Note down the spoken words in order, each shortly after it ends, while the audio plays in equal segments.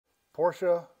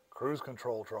Porsche cruise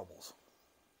control troubles.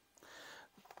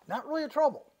 Not really a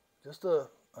trouble, just an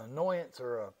annoyance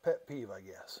or a pet peeve, I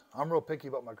guess. I'm real picky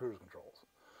about my cruise controls.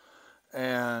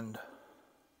 And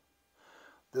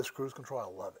this cruise control, I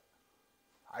love it.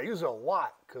 I use it a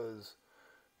lot because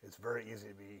it's very easy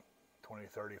to be 20,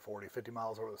 30, 40, 50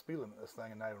 miles over the speed limit in this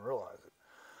thing and not even realize it.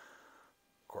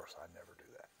 Of course, I'd never do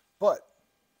that. But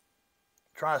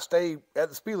trying to stay at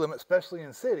the speed limit, especially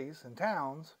in cities and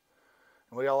towns,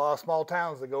 and we got a lot of small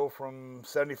towns that go from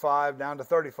 75 down to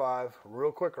 35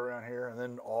 real quick around here, and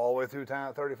then all the way through town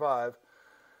at 35,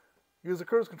 use the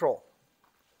cruise control.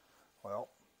 Well,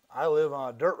 I live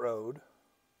on a dirt road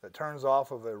that turns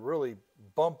off of a really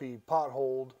bumpy,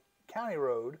 potholed county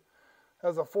road,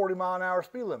 has a 40-mile-an-hour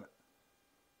speed limit.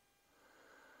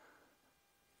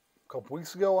 A couple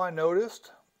weeks ago, I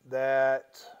noticed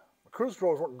that cruise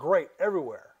controls work great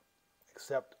everywhere,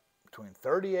 except between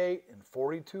 38 and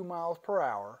 42 miles per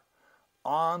hour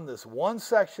on this one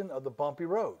section of the bumpy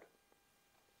road.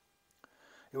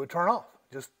 It would turn off,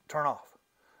 just turn off.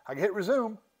 I could hit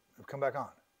resume, it would come back on.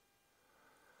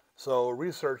 So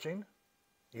researching,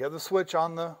 you have the switch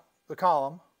on the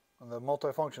column, on the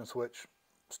multifunction switch,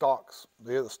 stalks,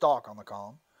 they have the stalk on the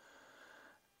column.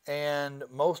 And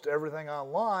most everything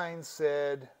online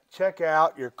said, check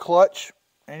out your clutch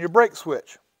and your brake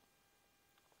switch.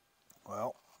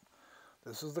 Well,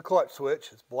 this is the clutch switch.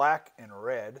 It's black and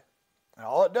red. And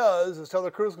all it does is tell the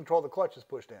cruise control the clutch is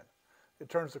pushed in. It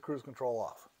turns the cruise control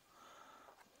off.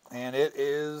 And it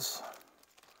is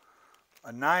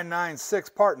a 996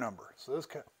 part number. So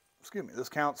this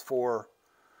counts for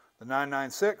the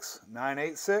 996,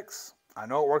 986. I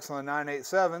know it works on the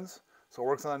 987s, so it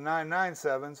works on the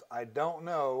 997s. I don't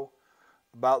know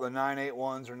about the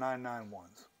 981s or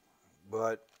 991s.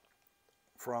 But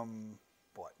from,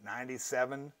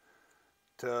 97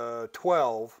 to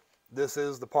 12, this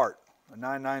is the part. A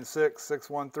 996,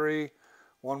 613,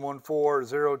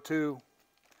 114, 02.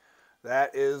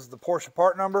 That is the Porsche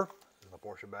part number. This is the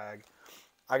Porsche bag.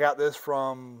 I got this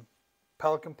from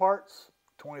Pelican Parts,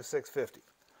 $26.50.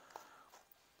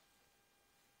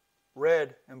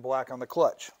 Red and black on the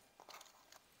clutch.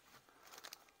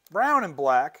 Brown and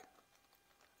black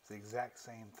is the exact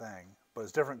same thing, but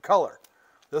it's different color.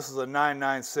 This is a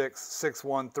 996,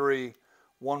 613,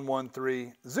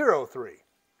 113, 03.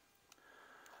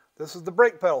 This is the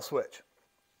brake pedal switch.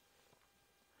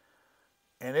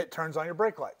 And it turns on your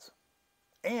brake lights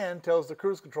and tells the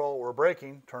cruise control we're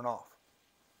braking, turn off.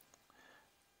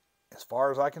 As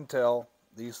far as I can tell,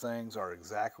 these things are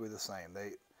exactly the same.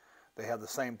 They have the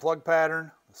same plug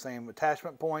pattern, the same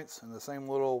attachment points, and the same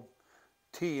little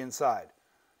T inside.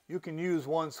 You can use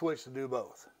one switch to do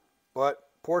both. But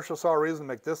Porsche saw a reason to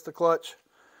make this the clutch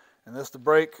and this the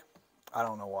brake. I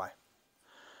don't know why.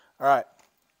 All right.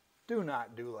 Do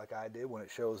not do like I did when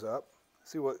it shows up.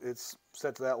 See what it's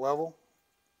set to that level?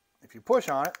 If you push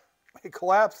on it, it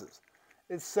collapses.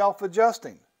 It's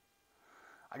self-adjusting.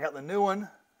 I got the new one,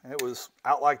 and it was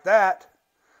out like that.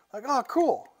 Like, oh,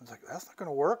 cool. It's like, that's not going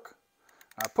to work.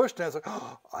 And I pushed it, and it's like,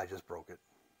 oh, I just broke it.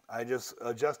 I just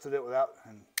adjusted it without,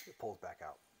 and it pulls back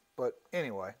out. But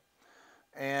anyway,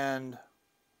 and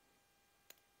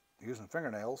using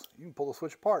fingernails, you can pull the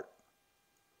switch apart.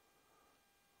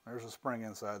 There's a spring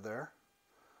inside there.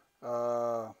 There's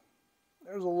a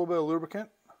little bit of lubricant.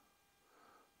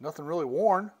 Nothing really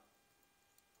worn,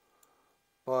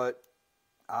 but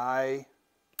I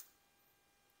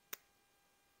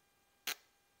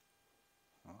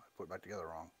put it back together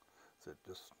wrong. So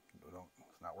it's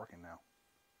not working now.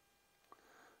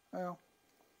 Well,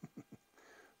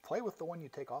 play with the one you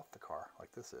take off the car,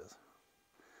 like this is.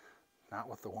 Not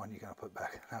with the one you're going to put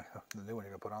back, the new one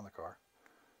you're going to put on the car.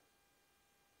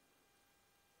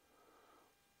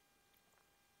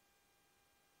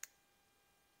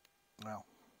 Well,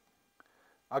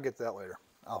 I'll get to that later.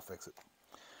 I'll fix it.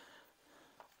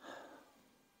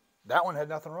 That one had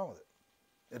nothing wrong with it.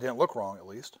 It didn't look wrong, at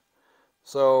least.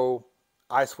 So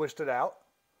I switched it out,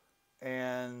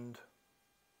 and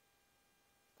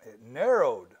it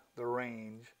narrowed the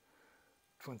range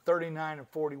between 39 and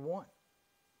 41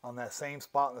 on that same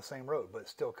spot in the same road, but it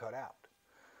still cut out.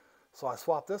 So I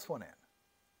swapped this one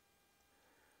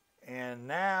in. And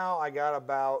now I got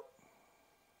about,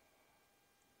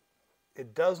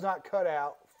 it does not cut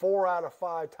out 4 out of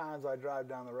 5 times I drive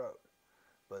down the road.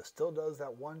 But it still does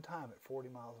that one time at 40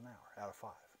 miles an hour out of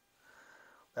 5.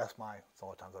 That's the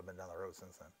only times I've been down the road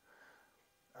since then.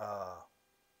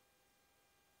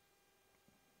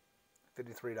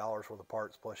 $53 worth of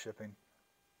parts plus shipping.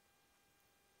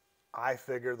 I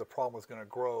figured the problem was going to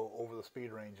grow over the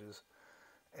speed ranges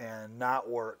and not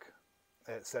work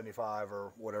at 75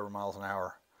 or whatever miles an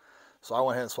hour. So I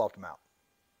went ahead and swapped them out.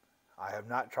 I have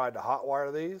not tried to hot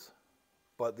wire these,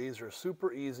 but these are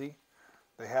super easy.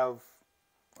 They have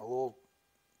a little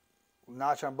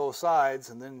notch on both sides,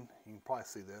 and then you can probably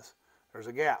see this. There's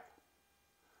a gap.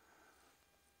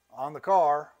 On the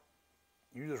car,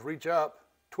 you just reach up,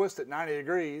 twist it 90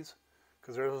 degrees,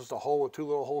 because there's just a hole with two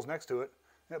little holes next to it,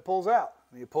 and it pulls out.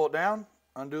 And you pull it down,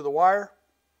 undo the wire,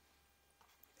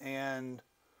 and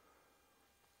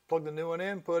plug the new one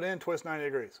in, put it in, twist 90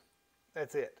 degrees.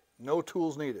 That's it. No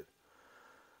tools needed.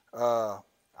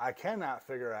 I cannot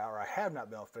figure out, or I have not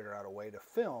been able to figure out a way to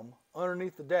film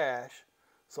underneath the dash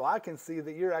so I can see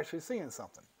that you're actually seeing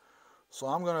something. So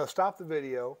I'm going to stop the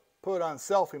video, put it on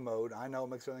selfie mode. I know it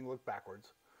makes everything look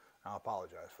backwards. I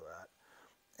apologize for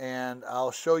that. And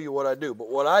I'll show you what I do. But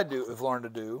what I have learned to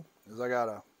do is I got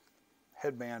a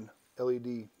headband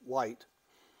LED light,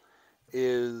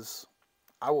 is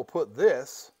I will put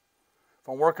this, if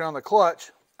I'm working on the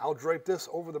clutch, I'll drape this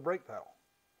over the brake pedal.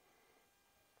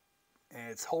 And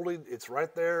it's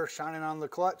right there shining on the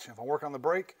clutch. If I work on the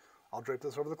brake, I'll drape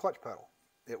this over the clutch pedal.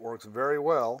 It works very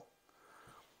well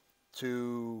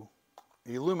to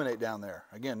illuminate down there.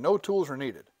 Again, no tools are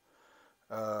needed.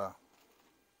 I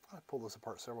pulled this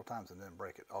apart several times and didn't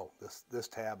break it. Oh, this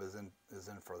tab is in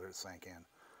further to sink in.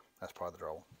 That's part of the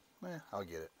trouble. I'll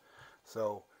get it.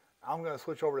 So I'm going to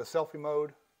switch over to selfie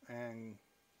mode and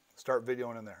start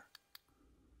videoing in there.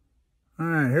 All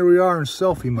right, here we are in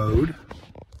selfie mode.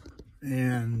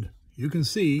 And you can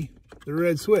see the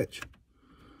red switch.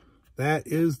 That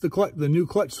is the new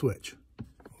clutch switch.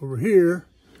 Over here,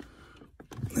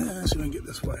 let's see if I can get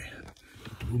this way.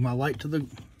 Move my light to the...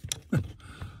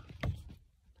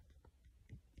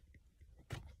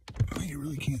 You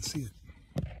really can't see it.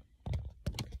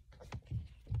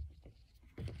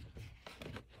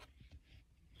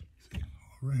 See,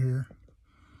 over here.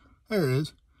 There it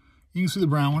is. You can see the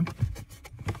brown one.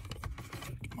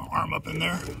 Get my arm up in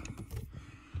there.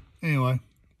 Anyway,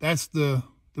 that's the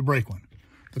brake one.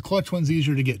 The clutch one's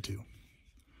easier to get to.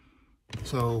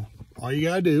 So all you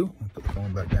gotta do, I'll put the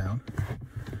phone back down,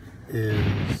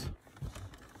 is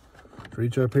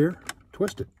reach up here,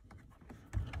 twist it.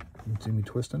 You can see me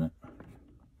twisting it.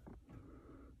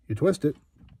 You twist it,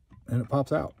 and it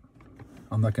pops out.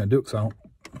 I'm not gonna do it because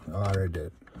I already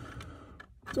did.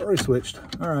 It's already switched.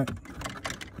 All right,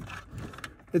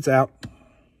 it's out.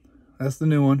 That's the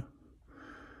new one.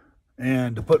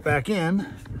 And to put back in,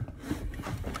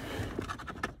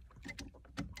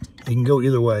 you can go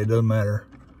either way, it doesn't matter.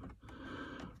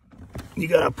 You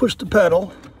gotta push the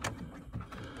pedal.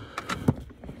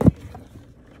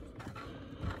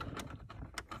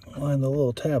 Line the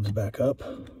little tabs back up.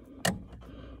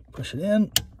 Push it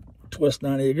in, twist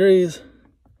 90 degrees,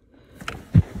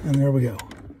 and there we go.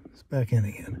 It's back in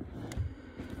again.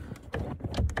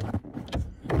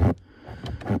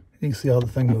 You can see how the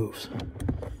thing moves.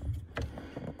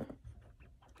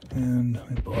 And let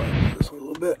me borrow this a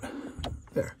little bit.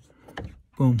 There.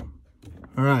 Boom.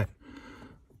 All right.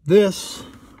 This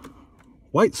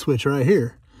white switch right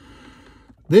here,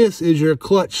 this is your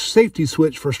clutch safety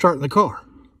switch for starting the car.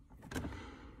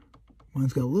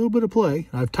 Mine's got a little bit of play.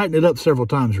 I've tightened it up several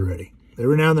times already.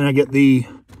 Every now and then I get the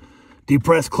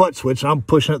depressed clutch switch and I'm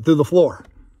pushing it through the floor.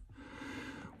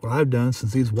 What I've done,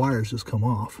 since these wires just come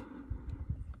off,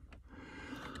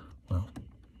 well,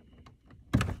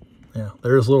 yeah,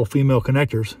 there's little female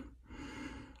connectors.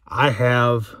 I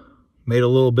have made a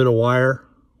little bit of wire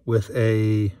with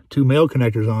two male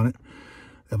connectors on it.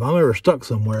 If I'm ever stuck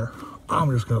somewhere,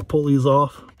 I'm just gonna pull these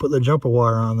off, put the jumper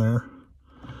wire on there,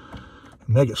 and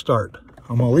make it start.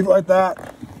 I'm gonna leave it like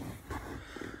that,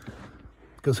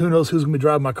 because who knows who's gonna be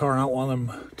driving my car. I don't want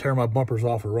them tearing my bumpers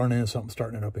off or running into something,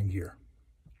 starting it up in gear.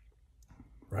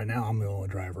 Right now, I'm the only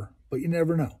driver, but you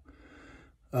never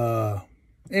know.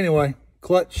 Anyway,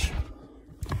 clutch,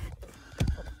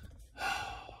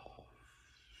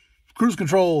 cruise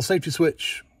control, safety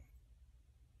switch,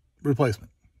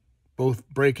 replacement, both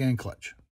brake and clutch.